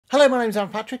Hello, my name's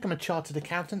Patrick. I'm a chartered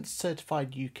accountant,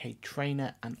 certified UK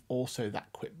trainer, and also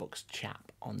that QuickBooks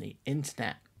chap on the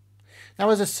internet. Now,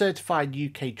 as a certified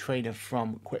UK trainer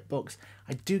from QuickBooks,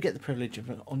 I do get the privilege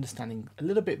of understanding a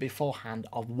little bit beforehand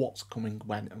of what's coming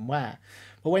when and where.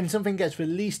 But when something gets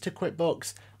released to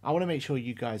QuickBooks, I want to make sure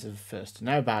you guys are the first to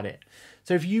know about it.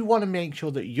 So if you want to make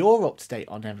sure that you're up to date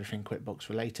on everything QuickBooks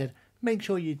related, make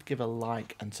sure you give a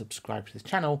like and subscribe to this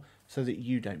channel so that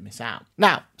you don't miss out.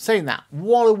 Now, saying that,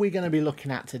 what are we going to be looking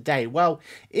at today? Well,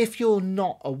 if you're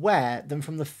not aware, then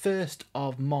from the 1st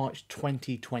of March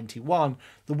 2021,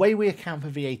 the way we account for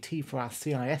VAT for our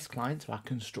CIS clients, our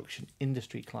construction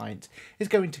industry clients, is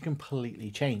going to completely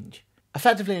change.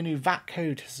 Effectively, a new VAT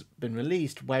code has been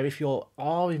released where if you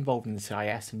are involved in the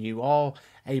CIS and you are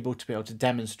able to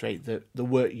demonstrate that the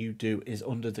work you do is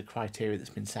under the criteria that's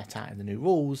been set out in the new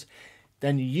rules,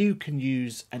 then you can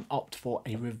use and opt for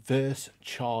a reverse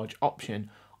charge option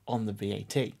on the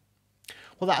VAT.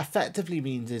 What that effectively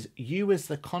means is you as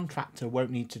the contractor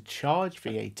won't need to charge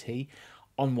VAT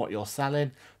on what you're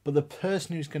selling, but the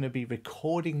person who's going to be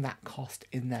recording that cost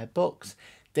in their books,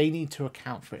 they need to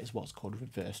account for it as what's called a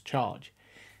reverse charge.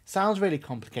 Sounds really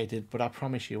complicated, but I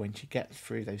promise you, once you get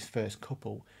through those first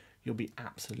couple, you'll be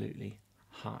absolutely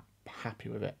happy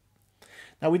with it.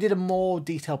 Now, we did a more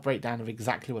detailed breakdown of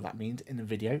exactly what that means in the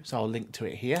video, so I'll link to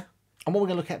it here. And what we're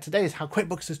going to look at today is how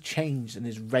QuickBooks has changed and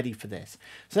is ready for this.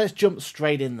 So let's jump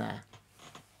straight in there.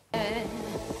 I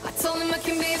told him I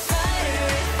can be a fighter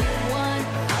if you want.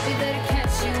 I'll be there to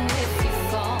catch you if you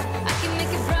fall. I can make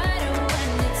it brighter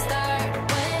when it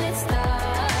starts.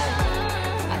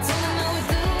 I told him I would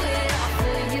do it all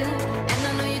for you, and I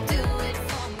know you do it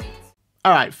for me.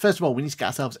 All right, first of all, we need to get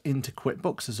ourselves into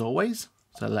QuickBooks as always.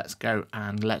 So let's go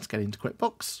and let's get into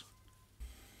QuickBooks.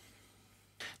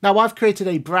 Now, I've created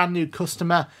a brand new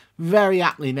customer, very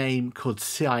aptly named, called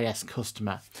CIS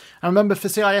customer. And remember, for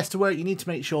CIS to work, you need to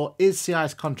make sure is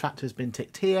CIS contractor has been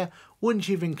ticked here once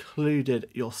you've included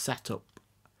your setup.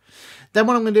 Then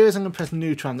what I'm going to do is I'm going to press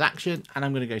new transaction and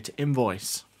I'm going to go to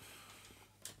invoice.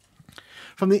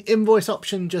 From the invoice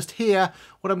option just here,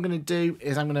 what I'm going to do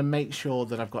is I'm going to make sure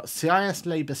that I've got CIS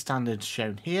labour standards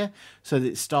shown here so that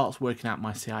it starts working out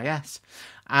my CIS.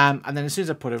 And then as soon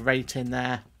as I put a rate in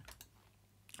there,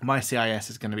 my CIS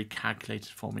is going to be calculated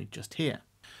for me just here.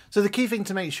 So the key thing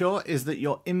to make sure is that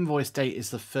your invoice date is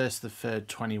the 1st of the 3rd,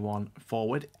 21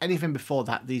 forward. Anything before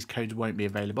that, these codes won't be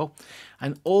available.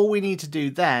 And all we need to do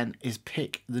then is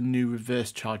pick the new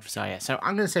reverse charge for CIS. So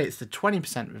I'm going to say it's the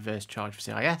 20% reverse charge for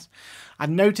CIS.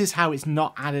 And notice how it's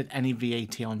not added any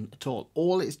VAT on at all.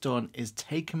 All it's done is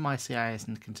taken my CIS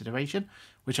into consideration,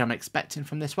 which I'm expecting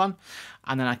from this one.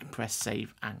 And then I can press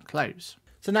save and close.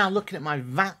 So now looking at my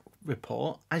VAT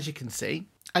report, as you can see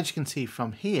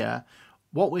from here,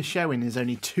 what we're showing is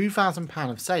only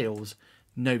 £2,000 of sales,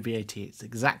 no VAT. It's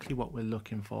exactly what we're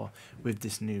looking for with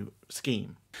this new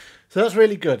scheme. So that's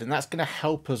really good, and that's going to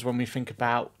help us when we think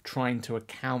about trying to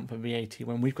account for VAT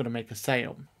when we've got to make a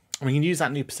sale. And we can use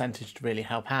that new percentage to really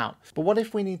help out. But what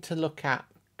if we need to look at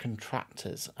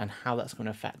contractors and how that's going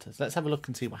to affect us? Let's have a look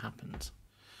and see what happens.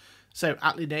 So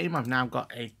at the name, I've now got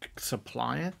a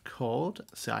supplier called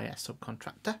CIS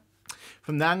subcontractor.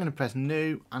 From there, I'm going to press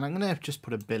new, and I'm going to just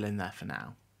put a bill in there for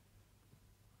now.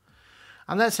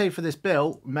 And let's say for this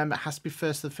bill, remember it has to be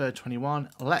 1st of the 3rd, 21.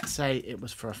 Let's say it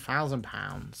was for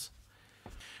 £1,000.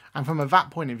 And from a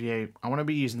VAT point of view, I want to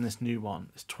be using this new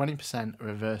one. It's 20%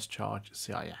 reverse charge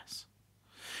CIS.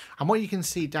 And what you can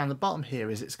see down the bottom here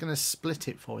is it's going to split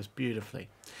it for us beautifully.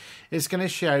 It's going to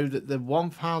show that the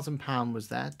 £1,000 was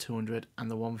there, 200, and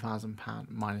the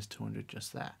 £1,000 minus 200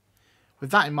 just there. With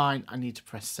that in mind, I need to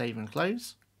press save and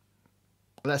close.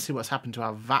 Let's see what's happened to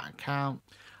our VAT account.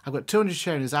 I've got 200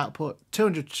 shown as output,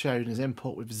 200 shown as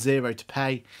input with 0 to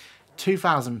pay,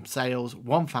 2,000 sales,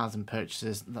 1,000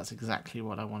 purchases. That's exactly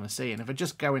what I want to see. And if I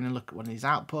just go in and look at one of these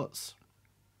outputs,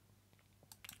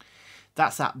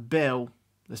 that's that bill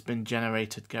that's been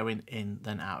generated going in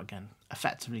then out again,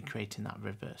 effectively creating that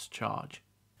reverse charge.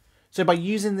 So by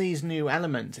using these new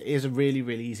elements, it is really,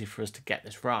 really easy for us to get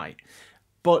this right.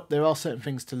 But there are certain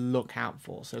things to look out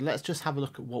for. So let's just have a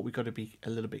look at what we've got to be a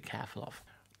little bit careful of.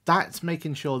 That's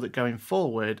making sure that going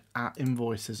forward, our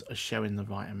invoices are showing the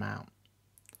right amount.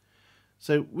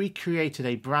 So we created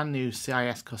a brand new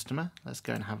CIS customer. Let's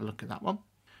go and have a look at that one.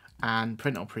 And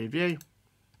print or preview.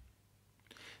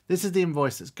 This is the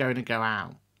invoice that's going to go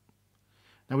out.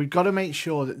 Now we've got to make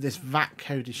sure that this VAT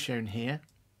code is shown here.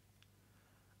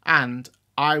 And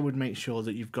I would make sure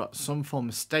that you've got some form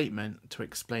of statement to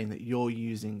explain that you're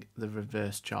using the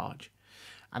reverse charge.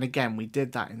 And again, we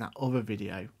did that in that other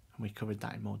video and we covered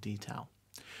that in more detail.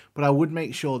 But I would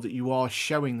make sure that you are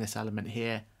showing this element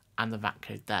here and the VAT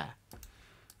code there.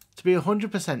 To be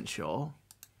 100% sure,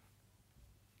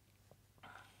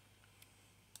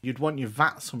 you'd want your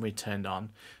VAT summary turned on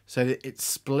so that it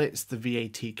splits the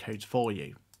VAT codes for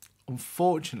you.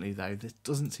 Unfortunately though, this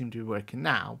doesn't seem to be working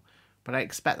now, but I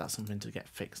expect that's something to get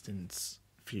fixed in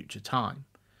future time.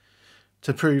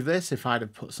 To prove this, if I'd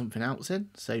have put something else in,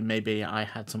 say maybe I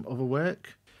had some other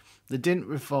work that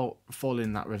didn't fall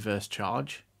in that reverse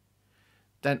charge,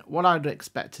 then what I'd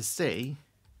expect to see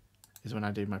is when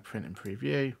I do my print and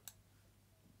preview,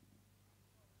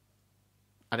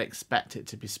 I'd expect it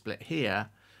to be split here,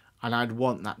 and I'd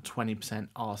want that 20%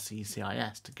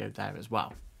 RCCIS to go there as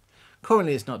well.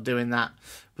 Currently it's not doing that,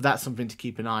 but that's something to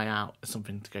keep an eye out,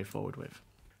 something to go forward with.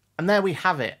 And there we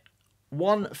have it.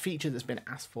 One feature that's been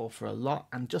asked for a lot,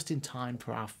 and just in time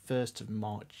for our 1st of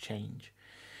March change.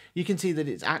 You can see that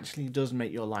it actually does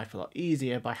make your life a lot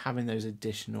easier by having those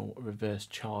additional reverse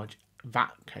charge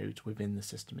VAT codes within the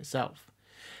system itself.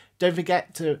 Don't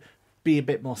forget to be a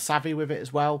bit more savvy with it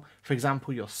as well. For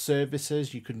example, your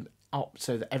services, you can opt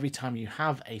so that every time you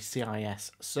have a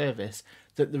CIS service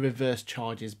that the reverse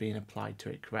charge is being applied to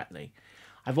it correctly.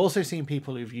 I've also seen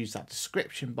people who've used that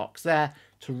description box there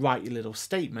to write your little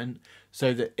statement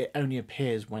so that it only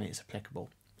appears when it's applicable.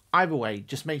 Either way,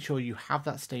 just make sure you have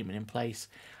that statement in place,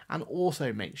 and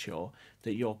also make sure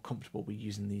that you're comfortable with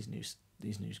using these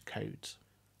new codes.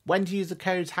 When to use the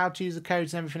codes, how to use the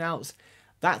codes and everything else,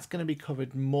 that's going to be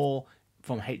covered more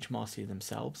from HMRC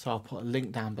themselves. So I'll put a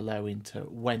link down below into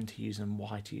when to use them,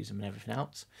 why to use them and everything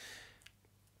else.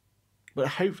 But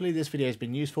hopefully this video has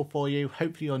been useful for you.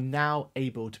 Hopefully you're now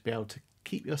able to be able to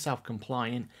keep yourself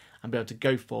compliant and be able to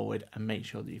go forward and make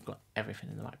sure that you've got everything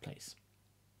in the right place.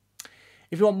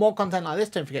 If you want more content like this,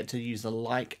 don't forget to use the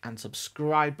like and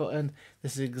subscribe button.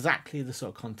 This is exactly the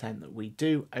sort of content that we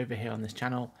do over here on this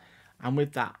channel. And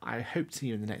with that, I hope to see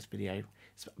you in the next video.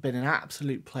 It's been an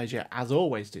absolute pleasure, as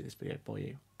always, to do this video for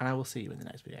you. And I will see you in the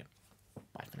next video.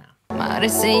 Bye for now. I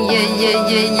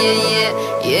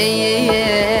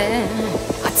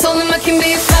told him I can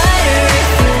be a fighter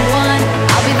if you want.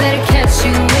 I'll be there to catch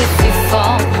you if you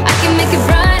fall. I can make it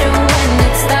brighter when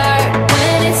it's dark,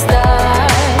 when it's dark.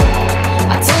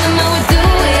 I told him I would do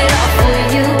it all for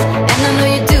you, and I know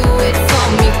you do it for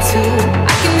me too.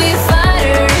 I can be a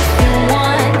fighter if you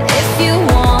want, if you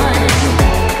want.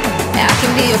 I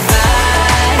can be a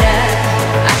fighter.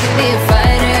 I can be a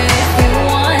fighter if you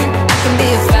want. I can be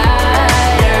a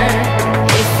fighter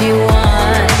if you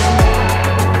want.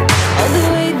 Oh, the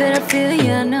way that I feel,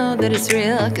 yeah, I know that it's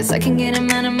real, 'cause I can get him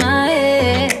out of my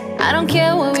head. I don't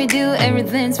care what we do,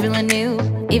 everything's feeling new.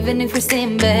 Even if we stay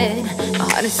in bed, my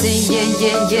heart is saying yeah,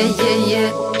 yeah, yeah, yeah,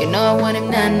 yeah. You know I want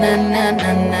him, nah, nah, nah,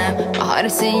 nah, nah. My heart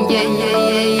is saying yeah, yeah,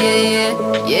 yeah, yeah,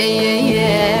 yeah, yeah, yeah,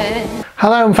 yeah.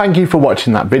 Hello and thank you for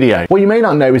watching that video. What you may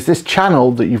not know is this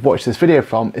channel that you've watched this video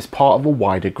from is part of a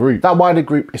wider group. That wider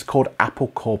group is called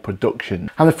AppleCore Production.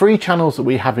 And the 3 channels that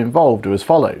we have involved are as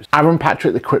follows. Aaron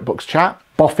Patrick, the QuickBooks Chat,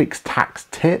 Boffick's Tax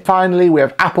Tip. Finally, we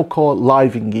have AppleCore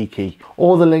Live and Geeky.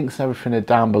 All the links and everything are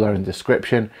down below in the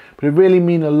description, but it really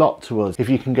means a lot to us if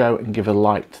you can go and give a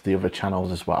like to the other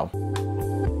channels as well.